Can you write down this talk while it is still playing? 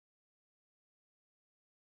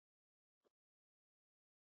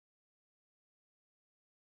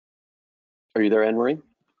Are you there, Anne-Marie?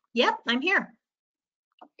 Yep, I'm here.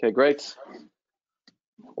 Okay, great.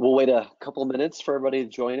 We'll wait a couple minutes for everybody to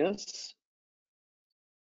join us.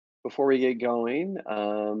 Before we get going,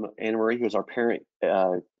 Anne-Marie, who's our parent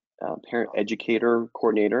educator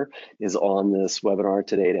coordinator, is on this webinar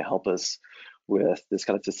today to help us with this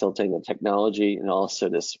kind of facilitating the technology and also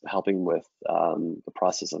just helping with the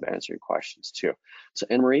process of answering questions too. So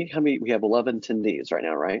Anne-Marie, we have 11 attendees right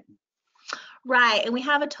now, right? Right, and we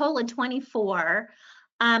have a total of 24.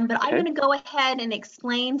 But okay. I'm going to go ahead and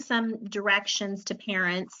explain some directions to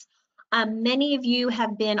parents. Many of you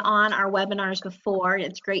have been on our webinars before.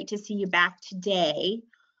 It's great to see you back today.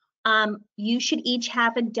 You should each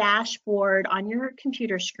have a dashboard on your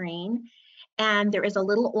computer screen, and there is a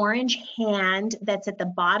little orange hand that's at the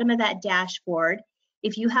bottom of that dashboard.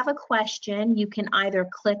 If you have a question, you can either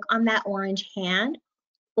click on that orange hand,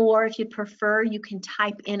 or if you prefer, you can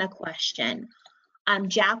type in a question.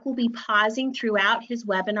 Jack will be pausing throughout his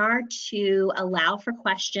webinar to allow for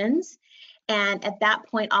questions. And at that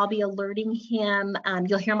point, I'll be alerting him.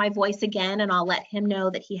 You'll hear my voice again, and I'll let him know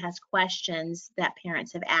that he has questions that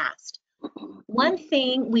parents have asked. One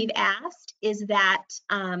thing we've asked is that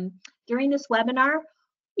during this webinar,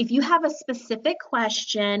 if you have a specific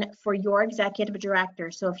question for your executive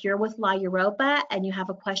director, so if you're with La Europa and you have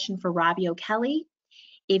a question for Robbie O'Kelly,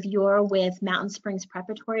 if you're with Mountain Springs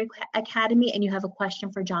Preparatory Academy and you have a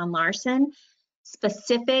question for John Larson,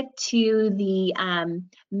 specific to the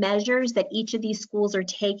measures that each of these schools are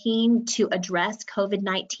taking to address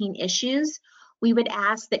COVID-19 issues, we would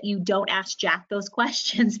ask that you don't ask Jack those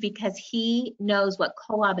questions because he knows what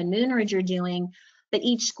Kolob and Moonridge are doing, but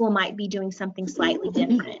each school might be doing something slightly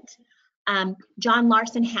different. John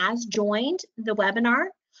Larson has joined the webinar,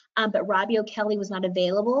 but Robbie O'Kelly was not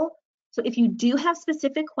available. So if you do have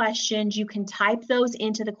specific questions, you can type those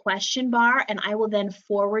into the question bar and I will then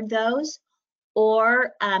forward those.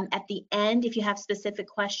 Or at the end, if you have specific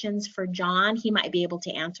questions for John, he might be able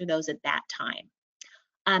to answer those at that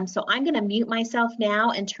time. So I'm going to mute myself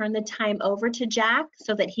now and turn the time over to Jack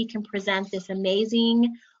so that he can present this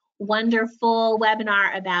amazing, wonderful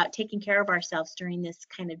webinar about taking care of ourselves during this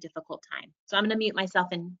kind of difficult time. So I'm going to mute myself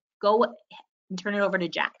and go and turn it over to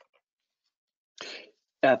Jack.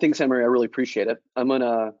 Thanks, Anne-Marie. I really appreciate it. I'm going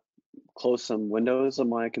to close some windows on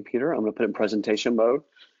my computer. I'm going to put it in presentation mode.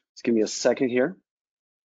 Just give me a second here.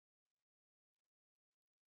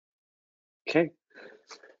 Okay.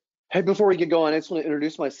 Hey, before we get going, I just want to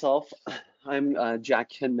introduce myself. I'm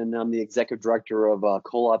Jack Hinman. I'm the executive director of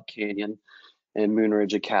Kolob Canyon and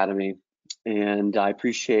Moonridge Academy. And I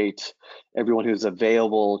appreciate everyone who's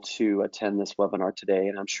available to attend this webinar today.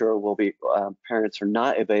 And I'm sure we'll be, parents are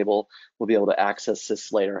not available, will be able to access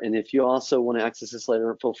this later. And if you also want to access this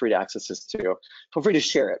later, feel free to access this too. Feel free to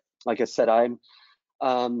share it. Like I said, I'm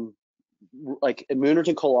like at Moonridge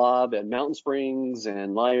and Kolob and Mountain Springs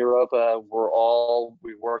and La Europa,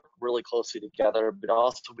 we work really closely together, but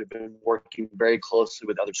also we've been working very closely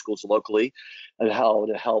with other schools locally and how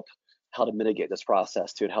to mitigate this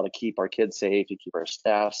process too, and how to keep our kids safe, to keep our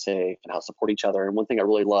staff safe, and how to support each other. And one thing I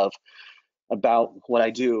really love about what I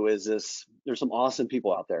do is there's some awesome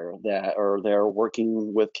people out there that are there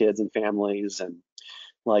working with kids and families, and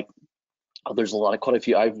like there's quite a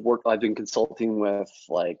few. I've been consulting with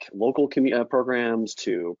like local programs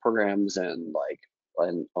to programs and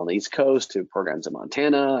on the East Coast to programs in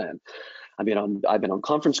Montana, and I've been on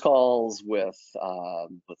conference calls with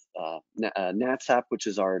NATSAP, which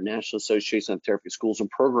is our National Association of Therapeutic Schools and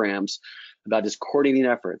Programs, about just coordinating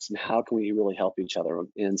efforts and how can we really help each other.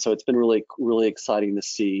 And so it's been really, really exciting to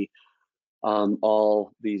see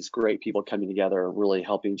all these great people coming together, really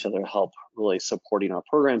helping each other, really supporting our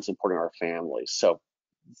programs, supporting our families. So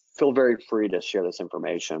feel very free to share this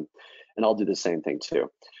information, and I'll do the same thing too.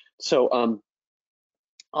 So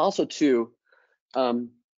also too,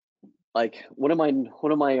 like one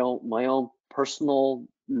of my own personal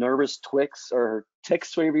nervous ticks,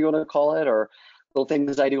 whatever you want to call it, or little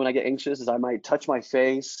things I do when I get anxious, is I might touch my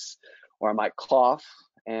face or I might cough.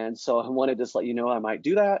 And so I wanted to just let you know I might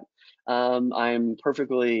do that. I'm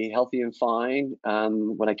perfectly healthy and fine.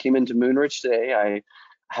 When I came into Moonridge today, I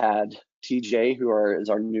had TJ, who is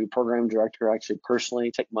our new program director, actually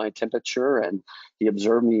personally take my temperature, and he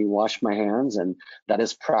observed me wash my hands. And that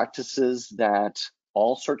is practices that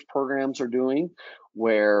all search programs are doing,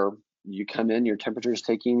 where you come in, your temperature is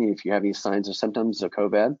taking, if you have any signs or symptoms of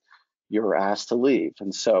COVID, you're asked to leave.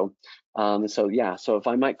 And so, so if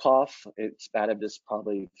I might cough, it's bad. I'm just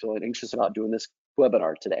probably feeling anxious about doing this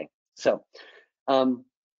webinar today. So, can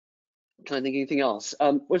I think anything else?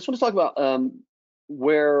 I just want to talk about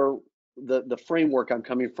where the framework I'm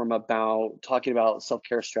coming from about talking about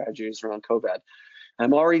self-care strategies around COVID.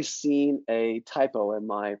 I'm already seeing a typo in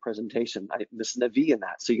my presentation. I missed a V in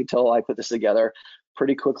that. So you can tell I put this together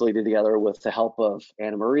pretty quickly together with the help of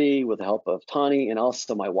Anna Marie, with the help of Tani, and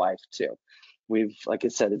also my wife too. We've, like I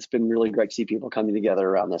said, it's been really great to see people coming together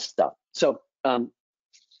around this stuff. So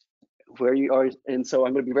where you are, and so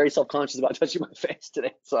I'm going to be very self-conscious about touching my face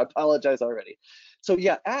today. So I apologize already. So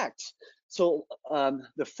yeah, ACT. So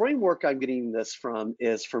the framework I'm getting this from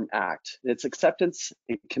is from ACT. It's acceptance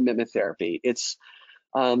and commitment therapy. It's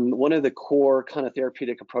one of the core kind of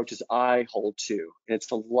therapeutic approaches I hold to.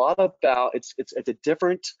 It's a lot about, it's a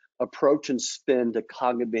different approach and spin to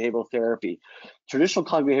cognitive behavioral therapy. Traditional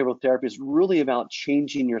cognitive behavioral therapy is really about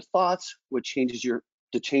changing your thoughts, which changes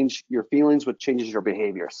to change your feelings, which changes your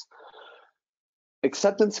behaviors.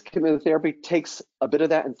 Acceptance commitment therapy takes a bit of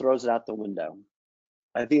that and throws it out the window.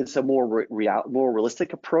 I think it's a more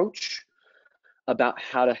realistic approach about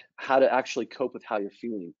how to actually cope with how you're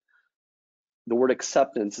feeling. The word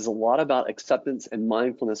acceptance is a lot about acceptance and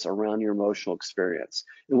mindfulness around your emotional experience.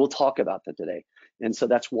 And we'll talk about that today. And so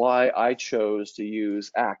that's why I chose to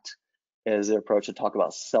use ACT as the approach to talk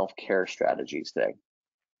about self-care strategies today.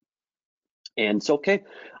 And so, okay,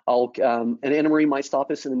 and Anna Marie might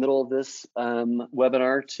stop us in the middle of this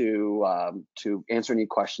webinar to answer any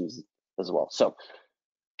questions as well. So,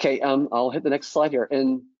 okay, I'll hit the next slide here.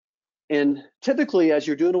 And typically, as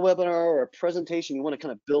you're doing a webinar or a presentation, you want to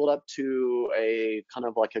kind of build up to a kind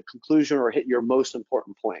of like a conclusion or hit your most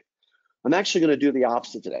important point. I'm actually going to do the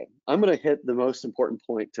opposite today. I'm going to hit the most important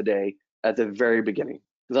point today at the very beginning,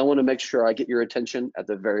 because I want to make sure I get your attention at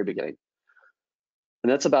the very beginning.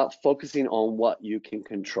 And that's about focusing on what you can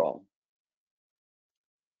control.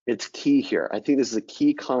 It's key here. I think this is a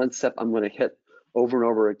key concept I'm going to hit over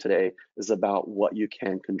and over today, is about what you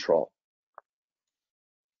can control.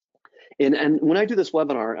 And when I do this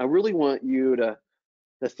webinar, I really want you to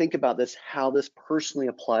think about this, how this personally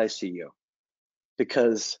applies to you,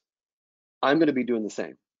 because I'm going to be doing the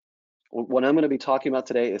same. What I'm going to be talking about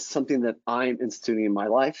today is something that I'm instituting in my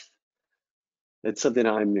life. It's something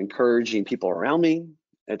I'm encouraging people around me.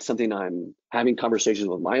 It's something I'm having conversations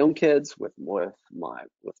with my own kids, with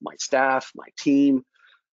my staff, my team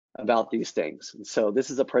about these things. And so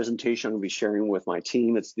this is a presentation I'm going to be sharing with my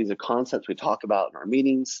team. These are concepts we talk about in our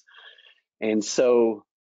meetings. And so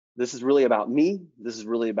this is really about me. This is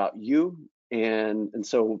really about you. And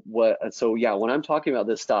so yeah, when I'm talking about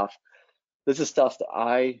this is stuff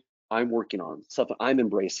that I'm working on, stuff that I'm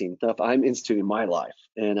embracing, stuff I'm instituting in my life.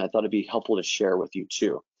 And I thought it'd be helpful to share with you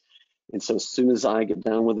too. And so as soon as I get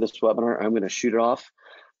done with this webinar, I'm going to shoot it off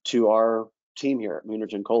to our team here at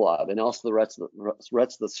Moonridge and Kolob, and also the rest of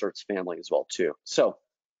the CERTS family as well too. So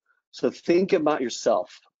think about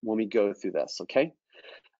yourself when we go through this, okay?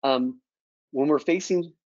 When we're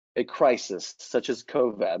facing a crisis such as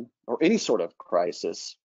COVID or any sort of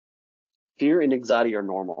crisis, fear and anxiety are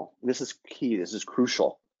normal. And this is key. This is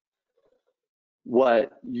crucial.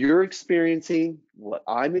 What you're experiencing, what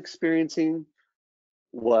I'm experiencing,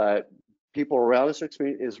 what people around us are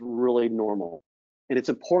experiencing is really normal. And it's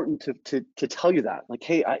important to tell you that, like,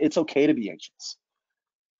 hey, it's okay to be anxious,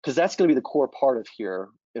 because that's going to be the core part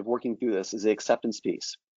of working through this, is the acceptance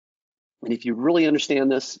piece. And if you really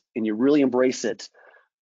understand this and you really embrace it,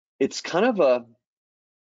 it's kind of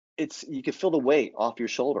you can feel the weight off your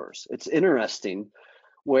shoulders. It's interesting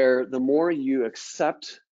where the more you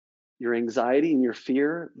accept your anxiety and your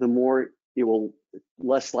fear, the more it will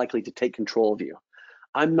less likely to take control of you.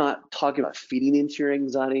 I'm not talking about feeding into your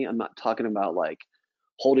anxiety. I'm not talking about like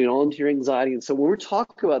holding on to your anxiety. And so when we're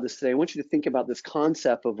talking about this today, I want you to think about this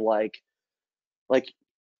concept of like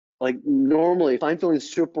normally, if I'm feeling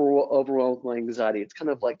super overwhelmed with my anxiety, it's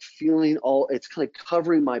kind of like it's kind of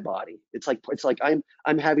covering my body. It's like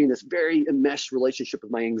I'm having this very enmeshed relationship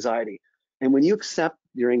with my anxiety. And when you accept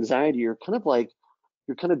your anxiety, you're kind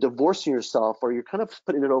of divorcing yourself, or you're kind of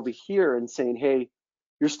putting it over here and saying, hey,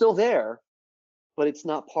 you're still there, but it's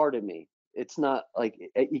not part of me. It's not like,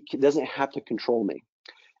 it doesn't have to control me.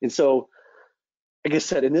 And so, like I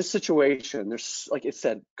said, in this situation, like I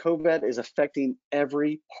said, COVID is affecting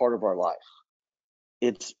every part of our life.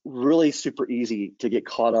 It's really super easy to get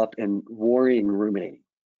caught up in worrying and ruminating.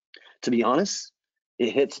 To be honest,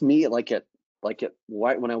 it hits me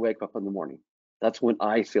right when I wake up in the morning. That's when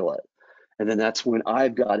I feel it. And then that's when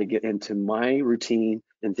I've got to get into my routine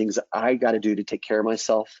and things that I got to do to take care of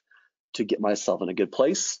myself, to get myself in a good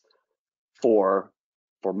place for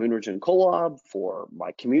Moonridge and Kolob, for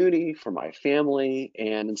my community, for my family.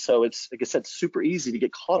 And so it's, like I said, super easy to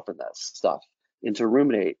get caught up in that stuff and to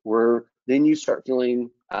ruminate, where then you start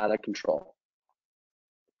feeling out of control.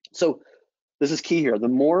 So this is key here. The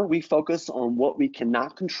more we focus on what we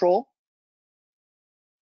cannot control,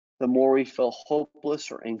 the more we feel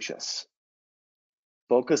hopeless or anxious.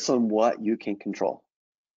 Focus on what you can control.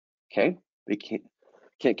 Okay? We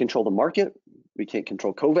can't control the market. We can't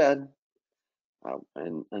control COVID.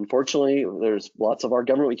 And unfortunately, there's lots of our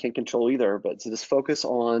government we can't control either, but to just focus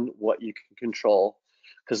on what you can control,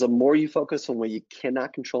 because the more you focus on what you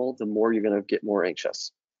cannot control, the more you're going to get more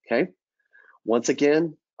anxious. Okay? Once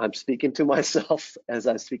again, I'm speaking to myself as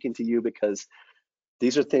I'm speaking to you, because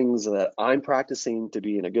these are things that I'm practicing to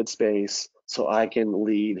be in a good space so I can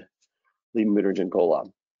lead Moonridge and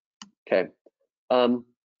Kolob. Okay.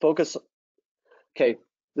 Focus. Okay.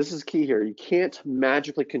 This is key here. You can't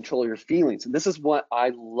magically control your feelings. And this is what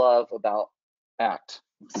I love about ACT,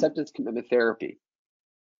 acceptance commitment therapy.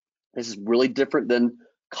 This is really different than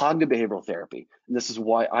cognitive behavioral therapy. And this is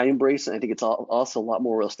why I embrace it. I think it's also a lot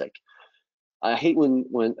more realistic. I hate when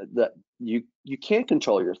you can't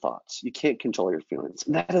control your thoughts. You can't control your feelings.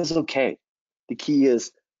 And that is okay. The key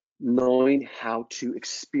is knowing how to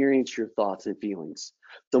experience your thoughts and feelings.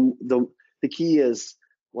 The key is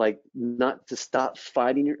like not to stop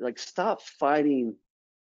fighting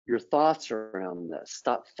your thoughts around this.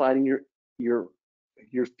 Stop fighting your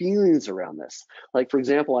feelings around this. Like, for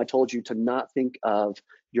example, I told you to not think of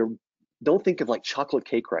don't think of like chocolate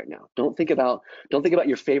cake right now. Don't think about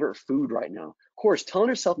your favorite food right now. Of course, telling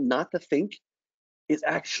yourself not to think is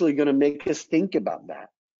actually going to make us think about that.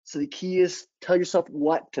 So the key is tell yourself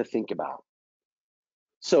what to think about.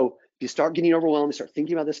 So if you start getting overwhelmed, you start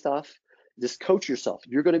thinking about this stuff, just coach yourself.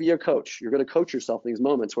 You're going to be a coach. You're going to coach yourself in these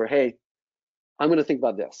moments where, hey, I'm going to think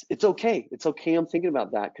about this. It's okay. It's okay. I'm thinking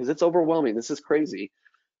about that because it's overwhelming. This is crazy,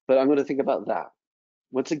 but I'm going to think about that.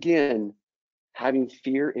 Once again, having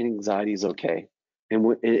fear and anxiety is okay.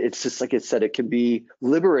 And it's just like it said, it can be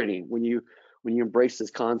liberating when you embrace this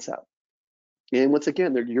concept. And once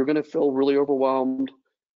again, you're going to feel really overwhelmed,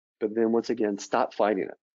 but then once again, stop fighting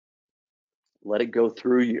it. Let it go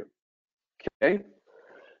through you. Okay?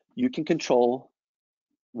 You can control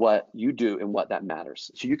what you do and what that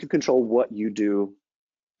matters. So you can control what you do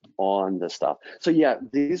on this stuff. So yeah,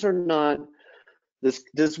 these are not this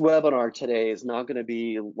webinar today is not going to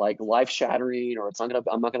be like life shattering, or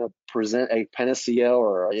I'm not going to present a panacea,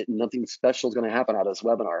 or nothing special is going to happen out of this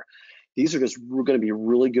webinar. These are just going to be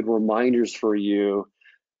really good reminders for you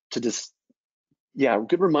to just,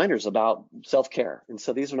 good reminders about self-care. And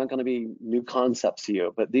so these are not going to be new concepts to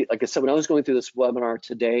you, but like I said, when I was going through this webinar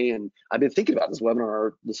today, and I've been thinking about this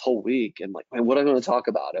webinar this whole week, and like, man, what am I going to talk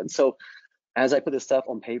about? And so as I put this stuff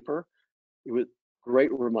on paper, it was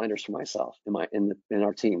great reminders for myself in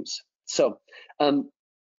our teams. So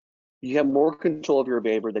you have more control of your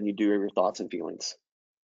behavior than you do of your thoughts and feelings.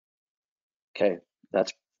 Okay,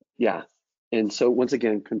 and so once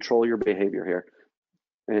again, control your behavior here,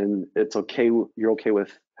 and it's okay. You're okay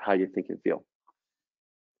with how you think and feel.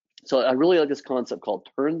 So I really like this concept called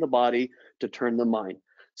turn the body to turn the mind.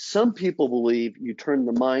 Some people believe you turn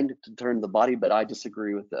the mind to turn the body, but I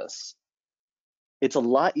disagree with this. It's a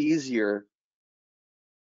lot easier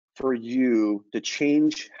for you to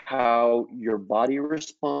change how your body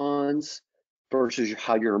responds versus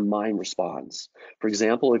how your mind responds. For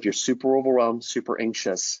example, if you're super overwhelmed, super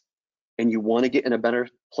anxious, and you want to get in a better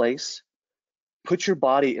place, put your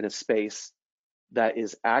body in a space that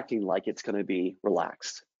is acting like it's going to be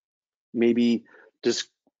relaxed. Maybe just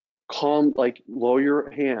calm, like lower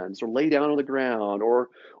your hands or lay down on the ground, or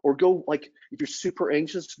go, like if you're super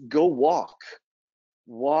anxious, go walk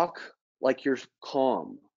like you're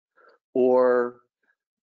calm, or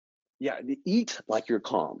eat like you're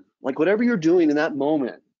calm. Like whatever you're doing in that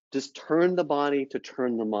moment, just turn the body to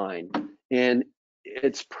turn the mind. And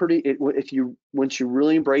it's once you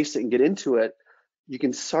really embrace it and get into it, you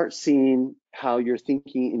can start seeing how your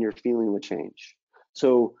thinking and your feeling would change.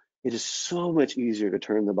 So it is so much easier to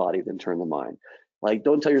turn the body than turn the mind. Like,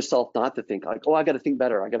 don't tell yourself not to think like, oh, I got to think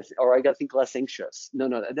better. I got to think less anxious. No,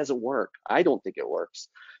 that doesn't work. I don't think it works.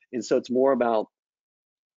 And so it's more about,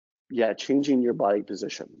 changing your body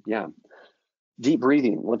position. Deep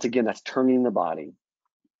breathing. Once again, that's turning the body.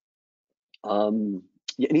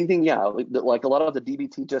 Anything, like a lot of the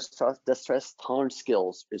DBT, just stress tolerance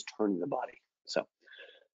skills is turning the body. So,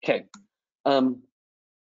 okay.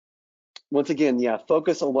 Once again,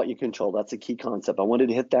 focus on what you control. That's a key concept. I wanted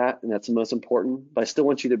to hit that, and that's the most important, but I still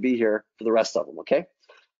want you to be here for the rest of them, okay?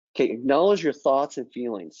 Okay, acknowledge your thoughts and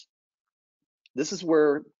feelings. This is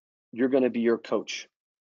where you're going to be your coach.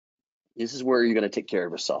 This is where you're going to take care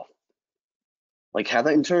of yourself. Like, have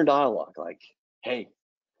that internal dialogue, like, hey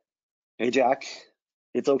Jack,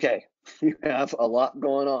 it's okay. You have a lot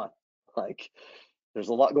going on. Like, There's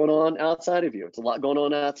a lot going on outside of you. It's a lot going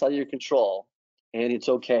on outside of your control, and it's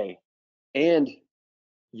okay. And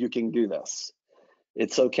you can do this.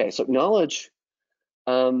 It's okay. So acknowledge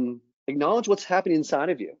what's happening inside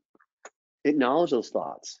of you. Acknowledge those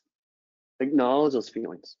thoughts. Acknowledge those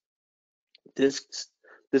feelings. This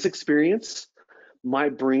experience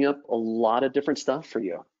might bring up a lot of different stuff for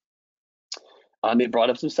you. It brought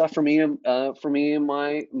up some stuff for me in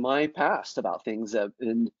my past about things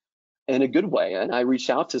in a good way. And I reached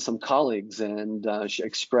out to some colleagues and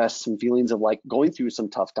expressed some feelings of like going through some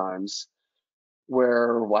tough times.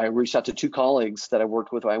 Where I reached out to 2 colleagues that I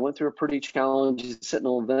worked with. I went through a pretty challenging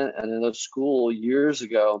sentinel event at another school years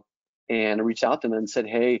ago, and I reached out to them and said,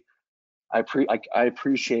 "Hey, I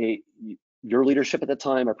appreciate your leadership at the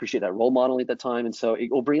time. I appreciate that role modeling at the time, and so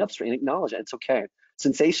it will bring up strength and acknowledge it. It's okay.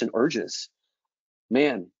 Sensation, urges,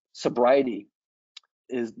 man. Sobriety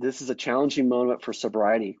this is a challenging moment for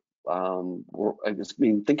sobriety.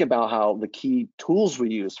 Think about how the key tools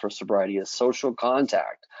we use for sobriety is social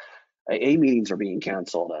contact. AA meetings are being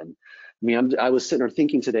canceled. And I was sitting there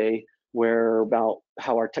thinking today about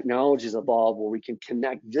how our technologies evolve where we can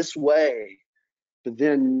connect this way, but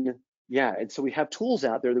then, and so we have tools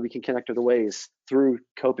out there that we can connect other ways through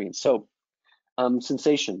coping. So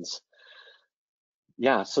sensations.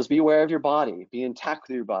 So be aware of your body, be intact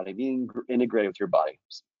with your body, being integrated with your body.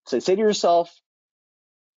 So say to yourself,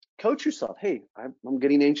 coach yourself, hey, I'm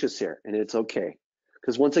getting anxious here, and it's okay.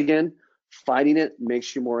 Because once again, fighting it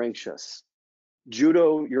makes you more anxious.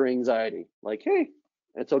 Judo your anxiety, like, hey,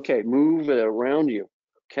 it's okay, move it around you,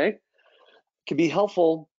 okay? It can be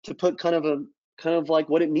helpful to put kind of like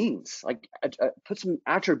what it means, like put some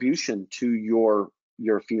attribution to your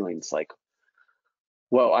feelings, like,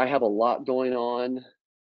 well, I have a lot going on. I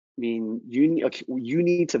mean, you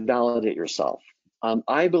need to validate yourself.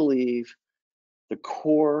 I believe the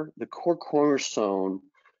core cornerstone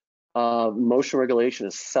of emotional regulation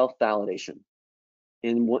is self-validation.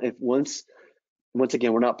 And once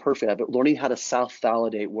again, we're not perfect at it, but learning how to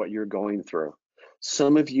self-validate what you're going through.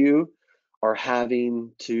 Some of you are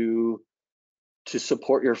having to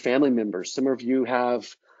support your family members. Some of you have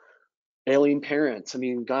ailing parents. I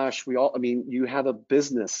mean, gosh, you have a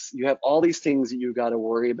business. You have all these things that you've got to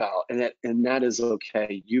worry about, and that is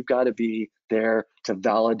okay. You've got to be there to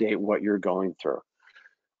validate what you're going through.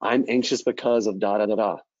 I'm anxious because of da da da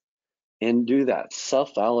da, and do that.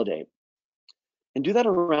 Self-validate, and do that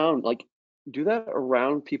around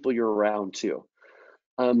people you're around too.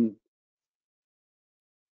 A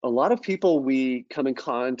lot of people we come in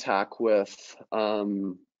contact with,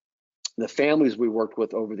 the families we worked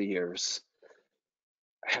with over the years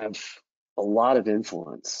have a lot of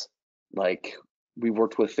influence. Like, we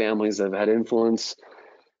worked with families that have had influence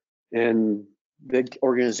in big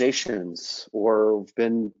organizations or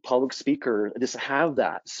been public speaker, just have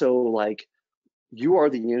that. So like, you are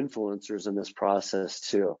the influencers in this process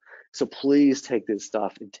too. So please take this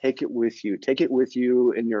stuff and take it with you. Take it with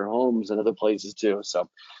you in your homes and other places too. So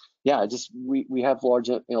we have large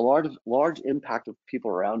impact of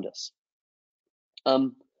people around us.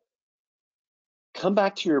 Come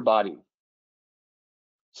back to your body.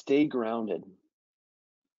 Stay grounded.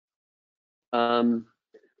 That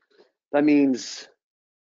means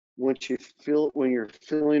when you're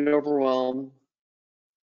feeling overwhelmed,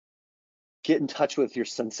 get in touch with your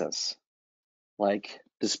senses. Like,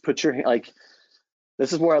 just put your like.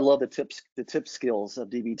 This is where I love the tip skills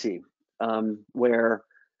of DBT, where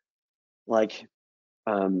like.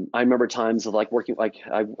 I remember times of like working, like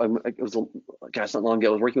it was, gosh, not long ago,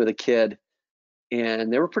 I was working with a kid,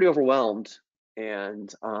 and they were pretty overwhelmed,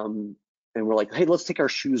 and we're like, hey, let's take our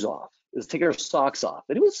shoes off, let's take our socks off,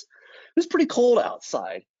 and it was pretty cold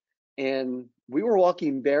outside, and we were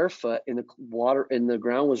walking barefoot in the water, and the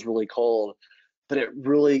ground was really cold, but it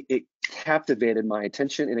captivated my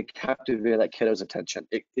attention, and it captivated that kiddo's attention.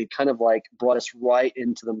 It kind of like brought us right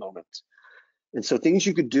into the moment. And so things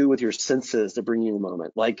you could do with your senses to bring you in the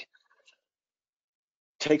moment, like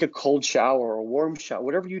take a cold shower or a warm shower,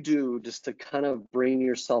 whatever you do, just to kind of bring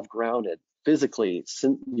yourself grounded physically.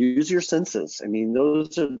 Use your senses. I mean,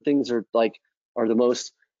 those are things are the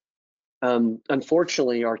most,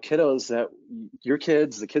 unfortunately, our kiddos the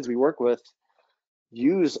kids we work with,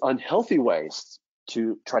 use unhealthy ways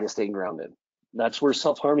to try to stay grounded. That's where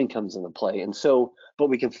self-harming comes into play. And so, but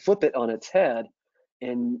we can flip it on its head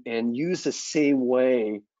and use the same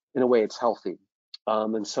way in a way it's healthy.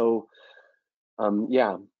 Chewing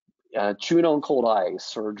on cold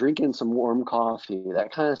ice or drinking some warm coffee,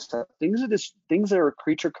 that kind of stuff. Things that are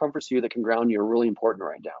creature comforts to you that can ground you are really important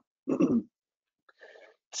right now.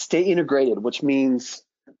 Stay integrated, which means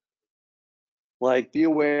like be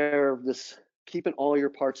aware of this keeping all your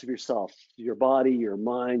parts of yourself, your body, your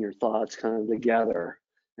mind, your thoughts kind of together.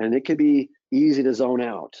 And it could be easy to zone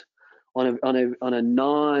out. On a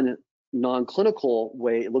non-clinical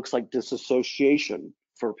way, it looks like disassociation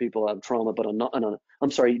for people that have trauma, but on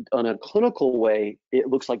a clinical way, it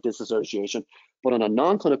looks like disassociation, but on a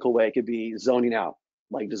non-clinical way, it could be zoning out,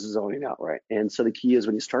 like this is zoning out, right? And so the key is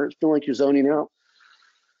when you start feeling like you're zoning out,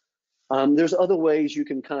 there's other ways you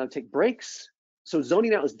can kind of take breaks. So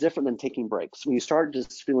zoning out is different than taking breaks. When you start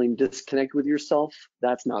just feeling disconnected with yourself,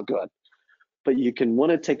 that's not good. But you can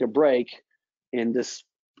want to take a break and just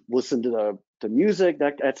listen to the music,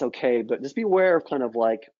 that's okay, but just be aware of kind of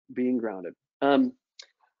like being grounded.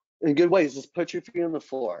 In good ways, just put your feet on the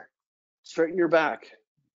floor, straighten your back,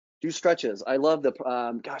 do stretches. I love the,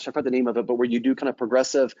 gosh, I forgot the name of it, but where you do kind of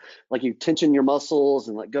progressive, like you tension your muscles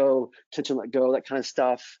and let go, tension, let go, that kind of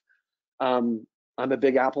stuff. I'm a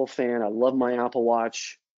big Apple fan. I love my Apple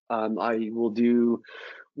Watch. I will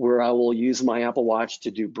use my Apple Watch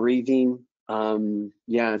to do breathing.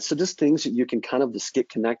 Yeah, so just things that you can kind of just get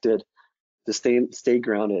connected to stay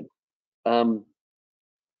grounded. I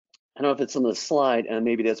don't know if it's on the slide, and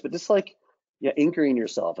maybe it is, but just like, yeah, anchoring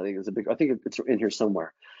yourself. I think it's in here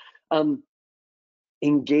somewhere.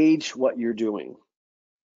 Engage what you're doing.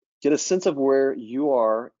 Get a sense of where you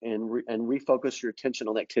are and refocus your attention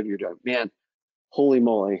on the activity you're doing. Man, holy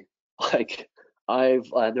moly! Like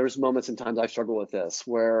there's moments and times I struggle with this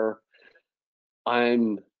where I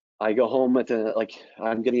go home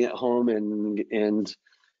I'm getting at home and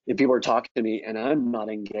people are talking to me and I'm not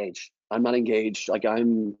engaged. Like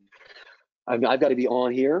I've got to be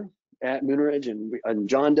on here at Moonridge and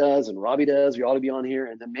John does and Robbie does. We ought to be on here,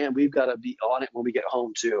 and then man, we've got to be on it when we get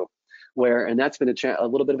home too. And that's been a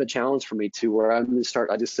little bit of a challenge for me too, where I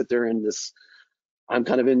just sit there and I'm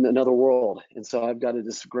kind of in another world, and so I've got to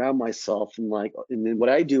just ground myself and then what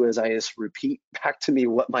I do is I just repeat back to me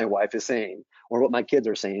what my wife is saying or what my kids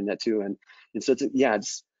are saying that too, and so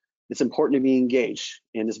it's important to be engaged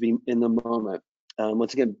and just be in the moment.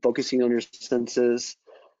 Once again, focusing on your senses.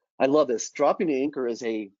 I love this. Dropping the anchor is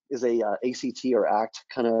a ACT or ACT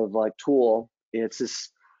kind of like tool. It's this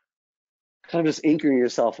kind of just anchoring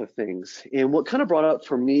yourself with things. And what kind of brought up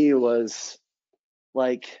for me was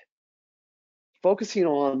like focusing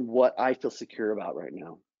on what I feel secure about right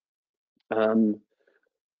now.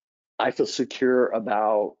 I feel secure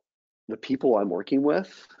about the people I'm working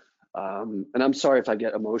with. And I'm sorry if I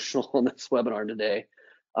get emotional on this webinar today.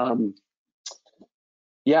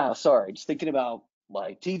 Yeah, sorry. Just thinking about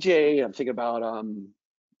like TJ, I'm thinking about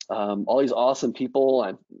all these awesome people.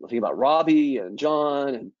 I'm thinking about Robbie and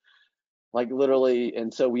John and like literally.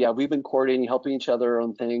 And so we've been coordinating, helping each other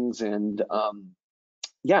on things, and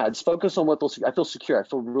yeah, just focus on I feel secure. I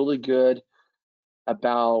feel really good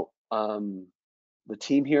about the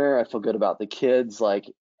team here. I feel good about the kids.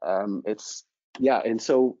 And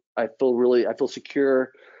so I feel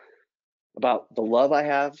secure about the love I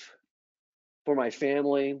have for my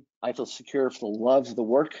family. I feel secure for the love of the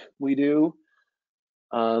work we do.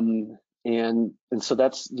 And so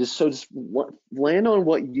that's just land on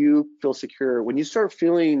what you feel secure. When you start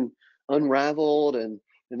feeling unraveled and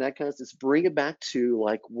that kind of stuff, just bring it back to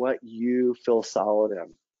like what you feel solid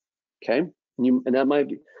in. Okay. And that might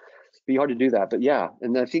be hard to do that, but yeah.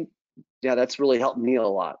 And I think, yeah, that's really helped me a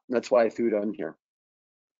lot. That's why I threw it on here.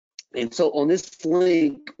 And so on this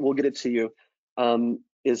link, we'll get it to you,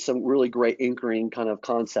 is some really great anchoring kind of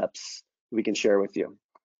concepts we can share with you.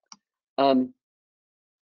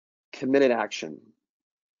 Committed action.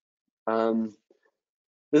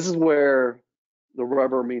 This is where the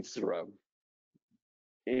rubber meets the road,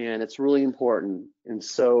 and it's really important. And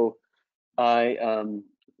so sorry,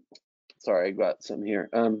 I got some here.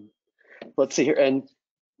 Let's see here, and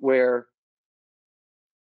where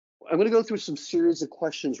I'm going to go through some series of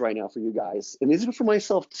questions right now for you guys, and these are for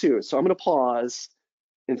myself too. So I'm going to pause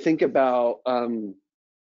and think about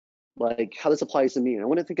like how this applies to me, and I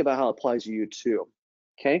want to think about how it applies to you too.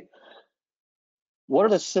 Okay. What are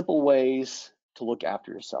the simple ways to look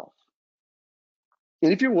after yourself?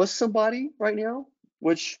 And if you're with somebody right now,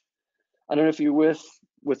 which I don't know if you're with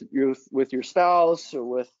your spouse or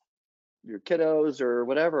with your kiddos or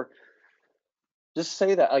whatever, just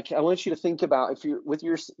say that. Like, I want you to think about if you're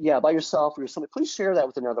by yourself or somebody, please share that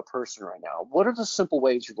with another person right now. What are the simple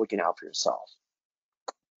ways you're looking out for yourself?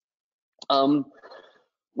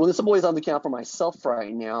 One of the simple ways I'm looking out for myself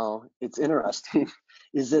right now, it's interesting,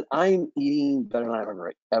 is that I'm eating better than I've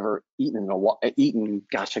ever eaten in a while.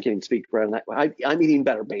 Gosh, I can't even speak better than that. I'm eating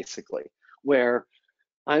better, basically, where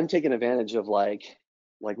I'm taking advantage of like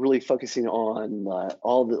really focusing on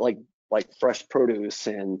all the like fresh produce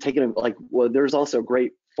and taking there's also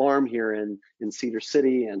great farm here in Cedar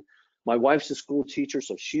City, and my wife's a school teacher,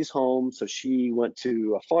 so she's home. So she went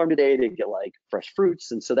to a farm today to get like fresh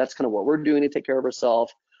fruits, and so that's kind of what we're doing to take care of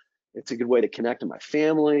ourselves. It's a good way to connect with my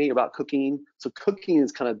family about cooking. So cooking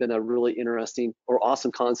has kind of been a really interesting or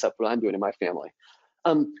awesome concept what I'm doing in my family.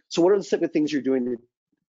 So what are the type of things you're doing to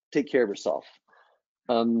take care of yourself?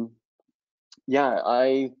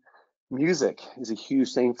 Yeah, music is a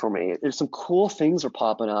huge thing for me. There's some cool things are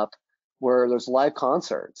popping up where there's live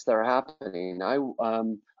concerts that are happening. I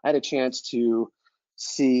had a chance to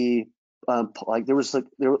see like there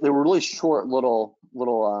were really short little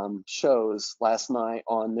shows last night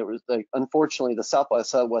on. There was like, unfortunately, the South by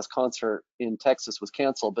Southwest concert in Texas was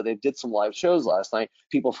canceled, but they did some live shows last night.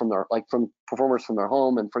 People from from performers from their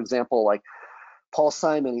home, and for example, like Paul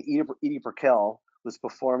Simon and Edie Brickell was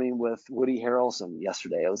performing with Woody Harrelson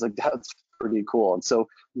yesterday. I was like, that's pretty cool. And so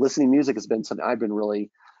listening to music has been something I've been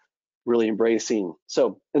really, really embracing.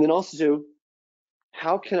 So, and then also too,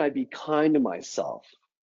 how can I be kind to myself?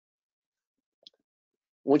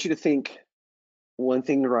 I want you to think one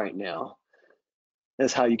thing right now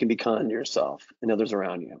is how you can be kind to yourself and others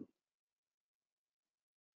around you.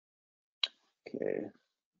 Okay.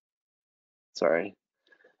 Sorry.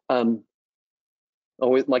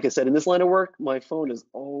 Always, like I said, in this line of work, my phone is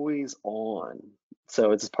always on.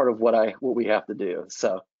 So it's part of what we have to do.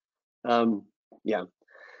 So yeah.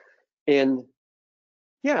 And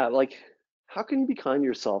yeah, like how can you be kind to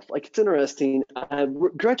yourself? Like it's interesting.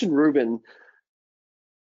 Gretchen Rubin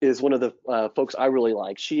is one of the folks I really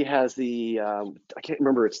like. She has the I can't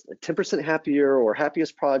remember, it's 10% Happier or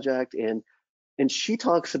Happiest Project, and she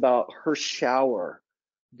talks about her shower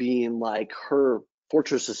being like her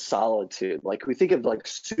fortress of solitude. Like we think of like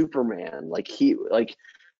Superman, like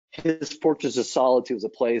his fortress of solitude is a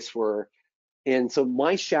place where, and so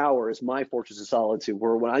my shower is my fortress of solitude,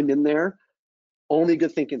 where when I'm in there, only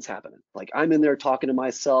good thinking's happening. Like I'm in there talking to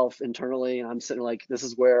myself internally, and I'm sitting like, this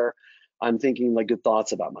is where I'm thinking like good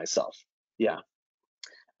thoughts about myself. Yeah.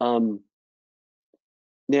 Now,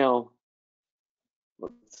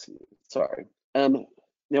 let's see. Sorry. Now,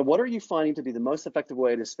 what are you finding to be the most effective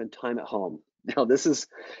way to spend time at home? Now,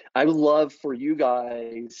 I would love for you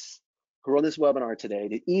guys who are on this webinar today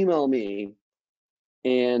to email me,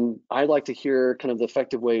 and I'd like to hear kind of the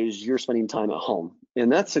effective ways you're spending time at home.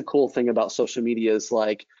 And that's the cool thing about social media is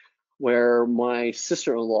like where my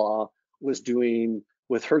sister-in-law was doing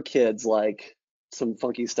with her kids, like some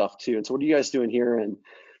funky stuff too. And so what are you guys doing here? And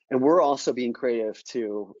we're also being creative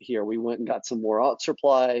too here. We went and got some more art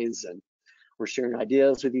supplies, and we're sharing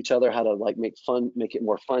ideas with each other how to like make it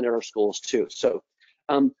more fun at our schools too. So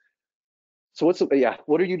what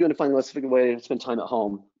are you doing to find the most effective way to spend time at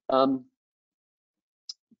home? Gosh,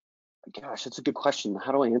 that's a good question.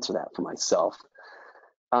 How do I answer that for myself?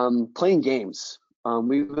 Playing games. I've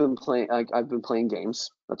been playing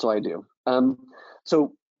games. That's all I do.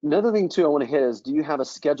 So another thing too I want to hit is, do you have a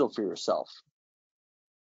schedule for yourself?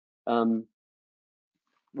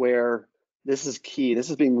 Where this is key. This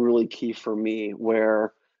has been really key for me,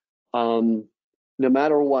 where no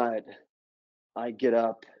matter what, I get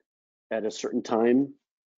up at a certain time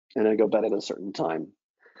and I go bed at a certain time.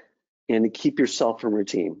 And to keep yourself in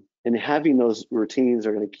routine. And having those routines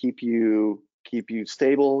are going to keep you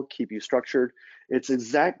stable, keep you structured.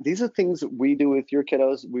 These are things that we do with your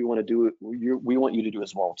kiddos. We want you to do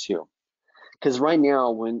as well too. Because right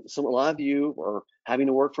now, when a lot of you are having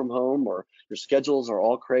to work from home or your schedules are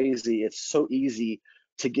all crazy, it's so easy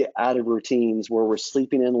to get out of routines where we're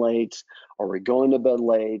sleeping in late, or we're going to bed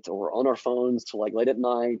late, or we're on our phones till like late at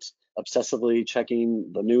night, obsessively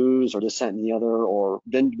checking the news or this, that, and the other, or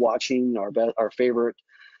binge watching our favorite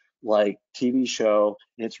like TV show.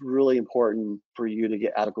 And it's really important for you to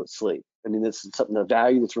get adequate sleep. I mean, this is something, the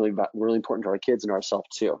value that's really, really important to our kids and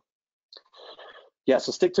ourselves too. Yeah,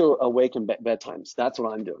 so stick to awake and bedtimes. That's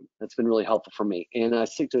what I'm doing. That's been really helpful for me. And I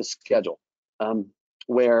stick to a schedule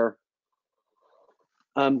where,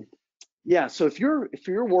 yeah, so if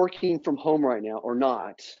you're working from home right now or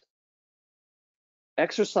not,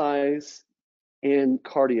 exercise and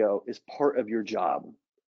cardio is part of your job.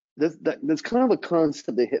 That's kind of a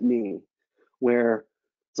concept that hit me, where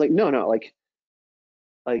it's like, no,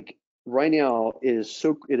 like right now it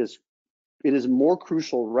is more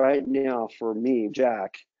crucial right now for me,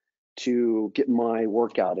 Jack, to get my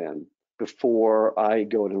workout in before I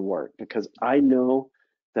go to work, because I know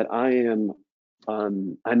that I'm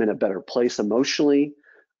in a better place emotionally.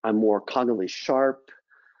 I'm more cognitively sharp.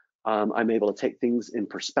 I'm able to take things in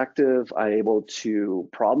perspective. I'm able to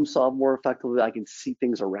problem solve more effectively. I can see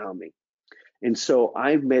things around me. And so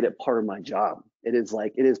I've made it part of my job. It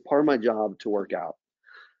is part of my job to work out.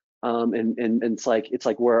 And it's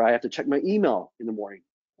like where I have to check my email in the morning.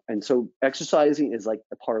 And so exercising is like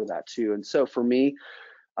a part of that too. And so for me,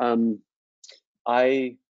 um,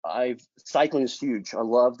 cycling is huge. I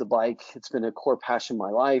love the bike. It's been a core passion in my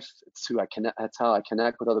life. It's who I connect. That's how I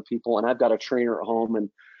connect with other people. And I've got a trainer at home,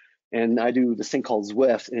 and I do this thing called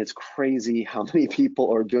Zwift, and it's crazy how many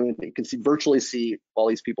people are doing it. You can virtually see all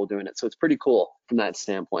these people doing it. So it's pretty cool from that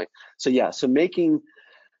standpoint. So yeah, so making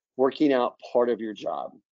working out part of your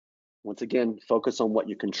job. Once again, focus on what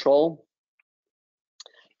you control.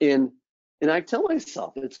 And I tell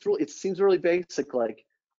myself, it seems really basic, like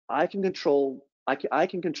I can control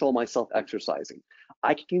myself exercising.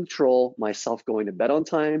 I can control myself going to bed on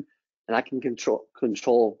time, and I can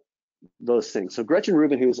control those things. So Gretchen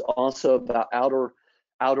Rubin, who's also about outer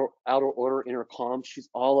order, inner calm, she's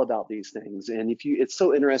all about these things. And it's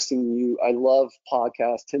so interesting. I love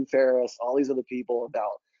podcasts, Tim Ferriss, all these other people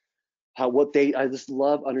about I just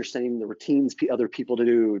love understanding the routines other people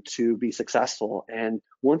do to be successful. And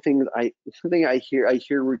one thing I hear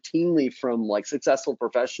routinely from like successful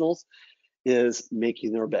professionals is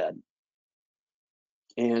making their bed.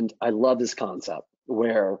 And I love this concept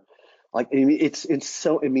where, like, I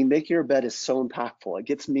mean, making your bed is so impactful. It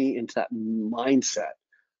gets me into that mindset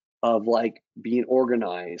of like being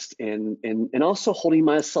organized and also holding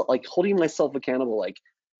myself accountable, like,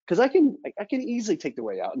 because I can easily take the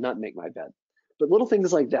way out and not make my bed, but little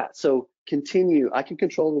things like that. So I can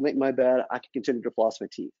control to make my bed. I can continue to floss my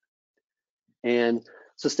teeth, and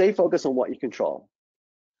so stay focused on what you control.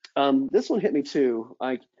 This one hit me too.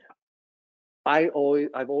 I've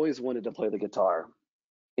always wanted to play the guitar,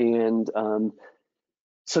 and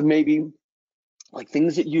so maybe like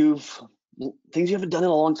things you haven't done in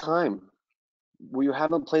a long time, where you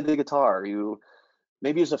haven't played the guitar.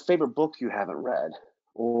 Maybe there's a favorite book you haven't read,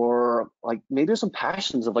 or like maybe there's some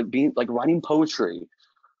passions of like writing poetry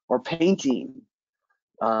or painting,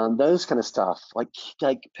 those kind of stuff. Like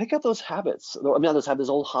pick up those habits. I mean, those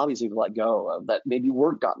old hobbies you've let go of that maybe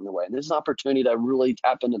work got in the way. And there's an opportunity to really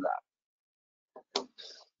tap into that.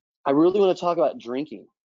 I really want to talk about drinking,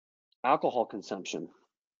 alcohol consumption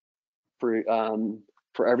for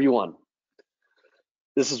everyone.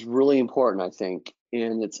 This is really important, I think,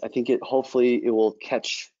 and hopefully it will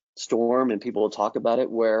catch storm and people will talk about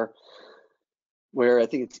it, where I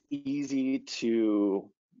think it's easy to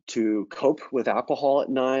cope with alcohol at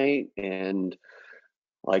night, and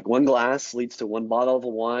like one glass leads to one bottle of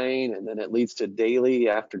wine, and then it leads to daily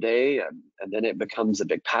after day, and then it becomes a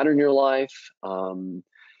big pattern in your life.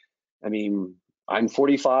 I mean, I'm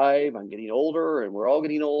 45, I'm getting older, and we're all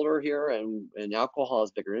getting older here, and alcohol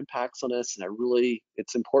has bigger impacts on us. And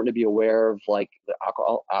it's important to be aware of like the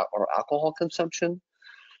alcohol consumption.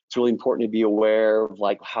 It's really important to be aware of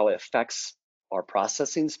like how it affects our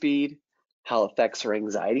processing speed, how it affects our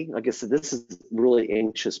anxiety. Like I said, this is really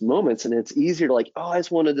anxious moments, and it's easier to like, oh, I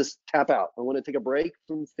just want to just tap out. I want to take a break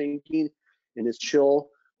from thinking and just chill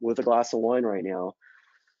with a glass of wine right now.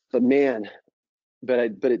 But man,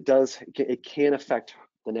 it can affect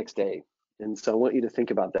the next day. And so I want you to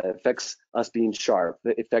think about that. It affects us being sharp.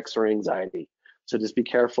 It affects our anxiety. So just be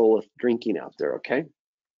careful with drinking out there, okay?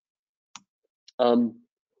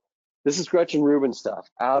 This is Gretchen Rubin stuff.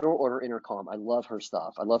 Outer order, inner calm. I love her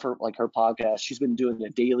stuff. I love her podcast. She's been doing a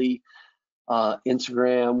daily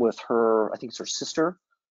Instagram with her, I think it's her sister.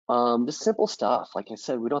 Just simple stuff. Like I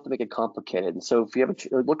said, we don't have to make it complicated. And so if you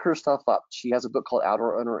look her stuff up, she has a book called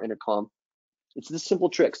Outer Order, Inner Calm. It's just simple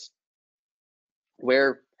tricks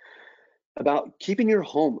about keeping your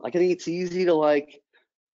home. Like I think it's easy to like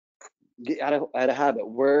get out of habit.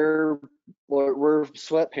 Wear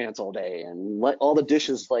sweatpants all day and let all the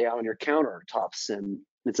dishes lay out on your countertops. And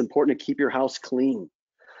it's important to keep your house clean.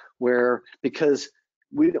 Because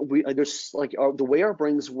there's like the way our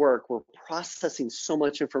brains work, we're processing so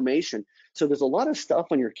much information. So there's a lot of stuff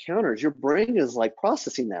on your counters. Your brain is like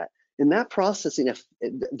processing that, and that processing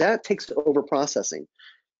that takes over processing.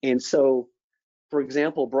 And so, for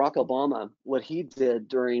example, Barack Obama, what he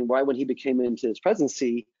did right when he became into his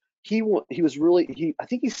presidency, I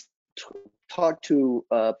think he talked to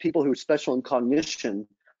people who are special in cognition.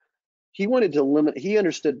 He wanted to he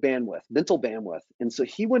understood mental bandwidth. And so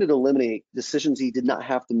he wanted to eliminate decisions he did not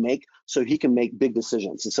have to make so he can make big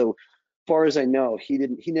decisions. And so, as far as I know, he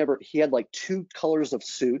had like 2 colors of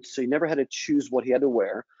suits. So he never had to choose what he had to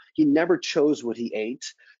wear. He never chose what he ate.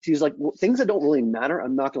 So he was like, well, things that don't really matter,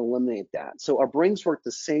 I'm not going to eliminate that. So our brains work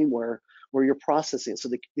the same where you're processing. So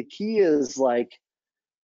the key is like,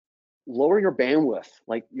 lower your bandwidth.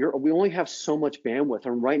 Like we only have so much bandwidth,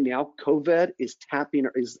 and right now COVID is taking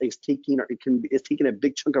a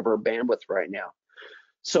big chunk of our bandwidth right now.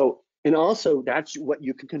 So And also, that's what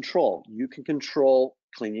you can control. You can control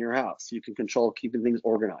cleaning your house. You can control keeping things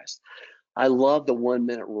organized. I love the 1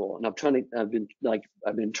 minute rule, and I've been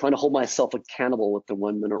trying to hold myself accountable with the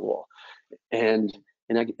 1 minute rule. And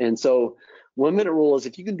so 1 minute rule is,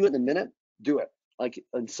 if you can do it in a minute, do it.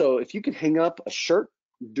 And so if you can hang up a shirt,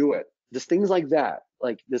 do it. Just things like that,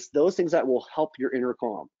 those things that will help your inner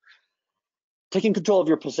calm. Taking control of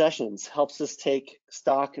your possessions helps us take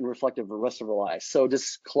stock and reflect of the rest of our lives. So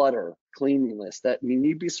just clutter, cleanliness,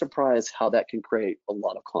 you'd be surprised how that can create a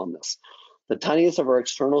lot of calmness. The tiniest of our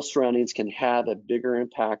external surroundings can have a bigger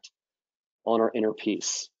impact on our inner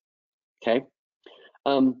peace. Okay.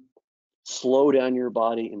 Slow down your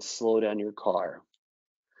body and slow down your car.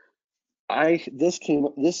 This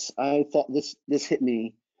hit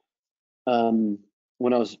me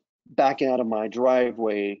when I was backing out of my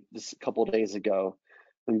driveway just a couple of days ago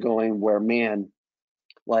and going, where, man,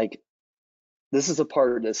 this is a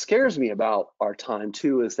part that scares me about our time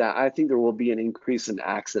too, is that I think there will be an increase in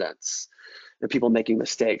accidents and people making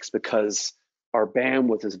mistakes because our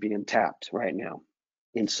bandwidth is being tapped right now.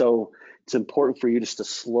 And so it's important for you just to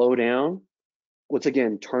slow down. Once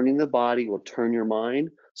again, turning the body will turn your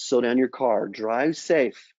mind. Slow down your car, drive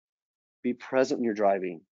safe, be present when you're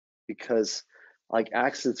driving, because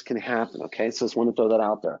accidents can happen. Okay, so I just want to throw that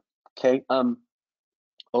out there. Okay,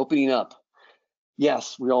 opening up.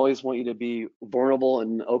 Yes, we always want you to be vulnerable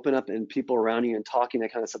and open up and people around you and talking,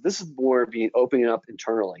 that kind of stuff. This is more opening up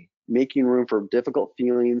internally, making room for difficult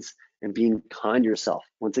feelings and being kind to yourself.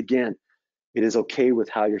 Once again, it is okay with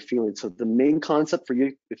how you're feeling. So the main concept for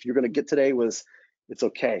you, if you're going to get today, was it's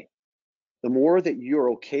okay. The more that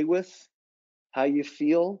you're okay with how you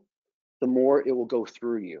feel, the more it will go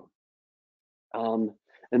through you.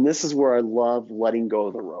 And this is where I love letting go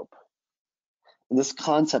of the rope. And this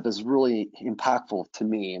concept is really impactful to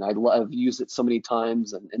me, and I've used it so many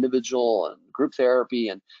times in individual and group therapy.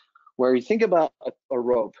 And where you think about a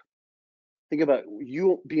rope, think about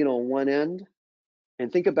you being on one end,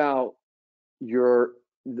 and think about your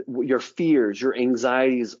fears, your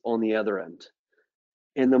anxieties on the other end.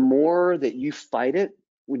 And the more that you fight it,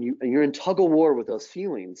 when you're in tug of war with those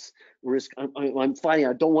feelings, I'm fighting,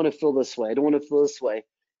 I don't want to feel this way, I don't want to feel this way.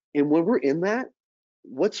 And when we're in that,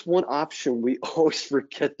 what's one option we always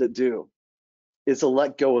forget to do is to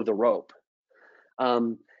let go of the rope.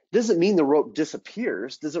 Doesn't mean the rope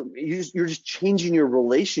disappears. You're just changing your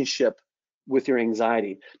relationship with your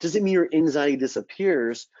anxiety. Doesn't mean your anxiety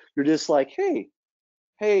disappears. You're just like,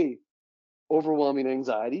 hey, overwhelming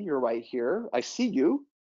anxiety, you're right here. I see you.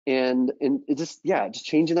 And it just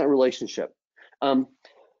changing that relationship.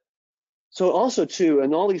 So also too,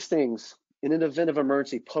 and all these things, in an event of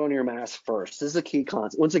emergency, put on your mask first. This is a key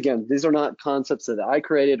concept. Once again, these are not concepts that I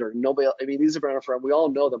created or nobody else. I mean, these have been around forever. We all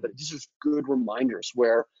know them, but these are good reminders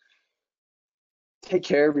where take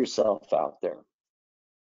care of yourself out there.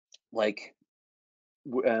 It's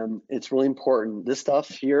really important. This stuff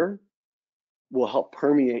here will help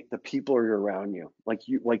permeate the people who are around you.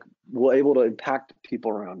 Will able to impact people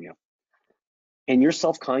around you. And your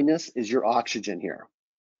self-kindness is your oxygen here.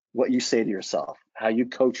 What you say to yourself, how you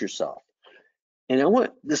coach yourself. And I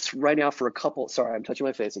want this right now for sorry, I'm touching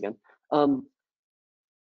my face again. I want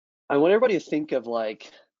everybody to think of a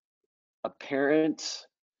parent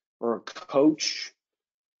or a coach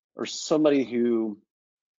or somebody who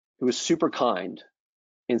is super kind.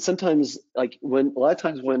 And sometimes a lot of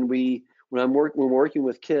times when we're working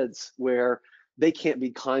with kids where they can't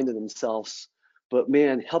be kind to themselves, but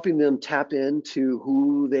man, helping them tap into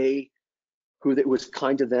who was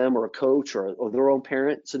kind to them, or a coach or their own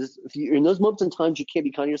parent. So if you, in those moments and times you can't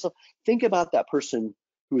be kind to yourself, think about that person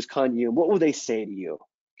who was kind to you and what would they say to you.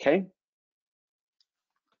 Okay.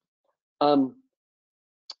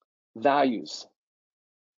 Values.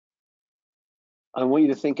 I want you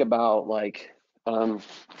to think about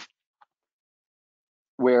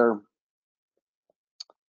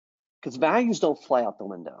because values don't fly out the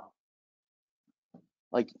window.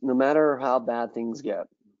 No matter how bad things get,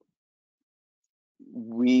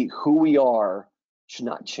 who we are should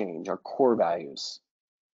not change, our core values.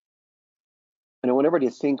 And I want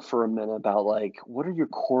everybody to think for a minute about what are your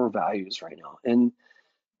core values right now? And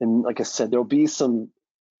like I said, there'll be some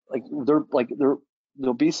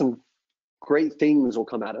there'll be some great things will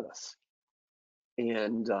come out of this.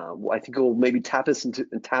 And I think it will maybe tap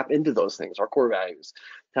into those things, our core values.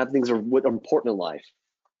 Tap things are what are important in life.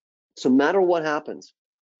 So no matter what happens,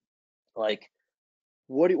 what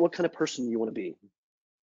kind of person do you want to be?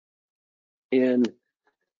 And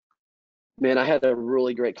man, I had a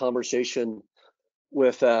really great conversation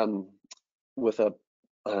with a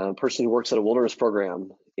person who works at a wilderness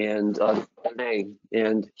program, and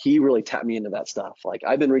and he really tapped me into that stuff. Like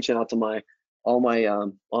I've been reaching out to all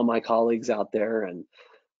my colleagues out there, and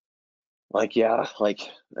like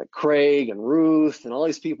Craig and Ruth and all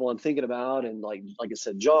these people I'm thinking about, and like I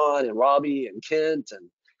said, John and Robbie and Kent, and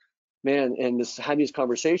man, and just having these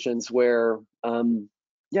conversations where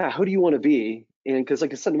yeah, who do you want to be? And because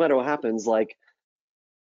like I said, no matter what happens, like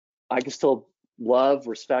I can still love,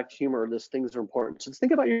 respect, humor. Those things are important. So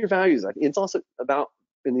think about your values. It's also about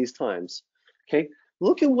in these times. Okay,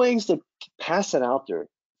 look at ways to pass it out there.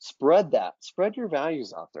 Spread your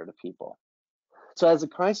values out there to people. So as the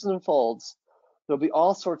crisis unfolds, there'll be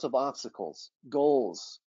all sorts of obstacles,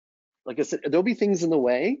 goals. Like I said, there'll be things in the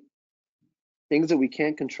way, things that we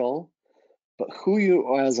can't control, but who you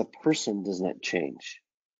are as a person does not change.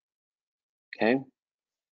 Okay,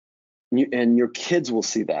 and your kids will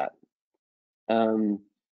see that.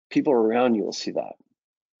 People around you will see that.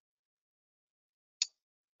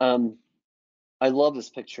 I love this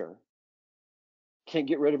picture. Can't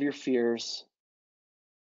get rid of your fears,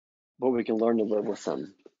 but we can learn to live with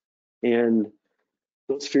them. And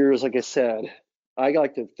those fears, like I said, I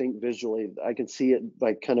like to think visually. I can see it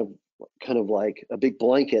like kind of like a big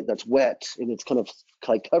blanket that's wet, and it's kind of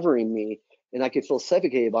like covering me, and I can feel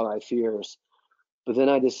suffocated by my fears. But then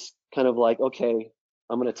I just kind of like, okay,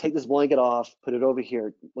 I'm going to take this blanket off, put it over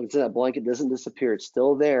here. Like I said, that blanket doesn't disappear. It's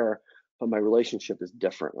still there, but my relationship is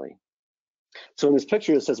differently. So in this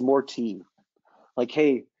picture, it says more tea. Like,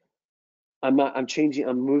 hey, I'm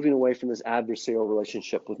moving away from this adversarial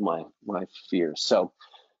relationship with my fears. So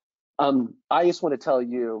I just want to tell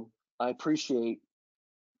you, I appreciate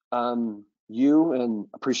you and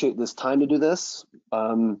appreciate this time to do this.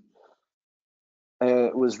 I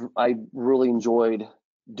really enjoyed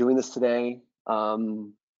doing this today.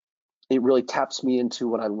 It really taps me into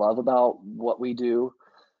what I love about what we do.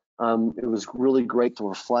 It was really great to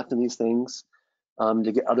reflect on these things,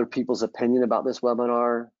 to get other people's opinion about this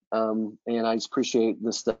webinar. And I just appreciate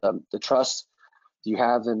the trust you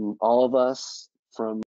have in all of us, from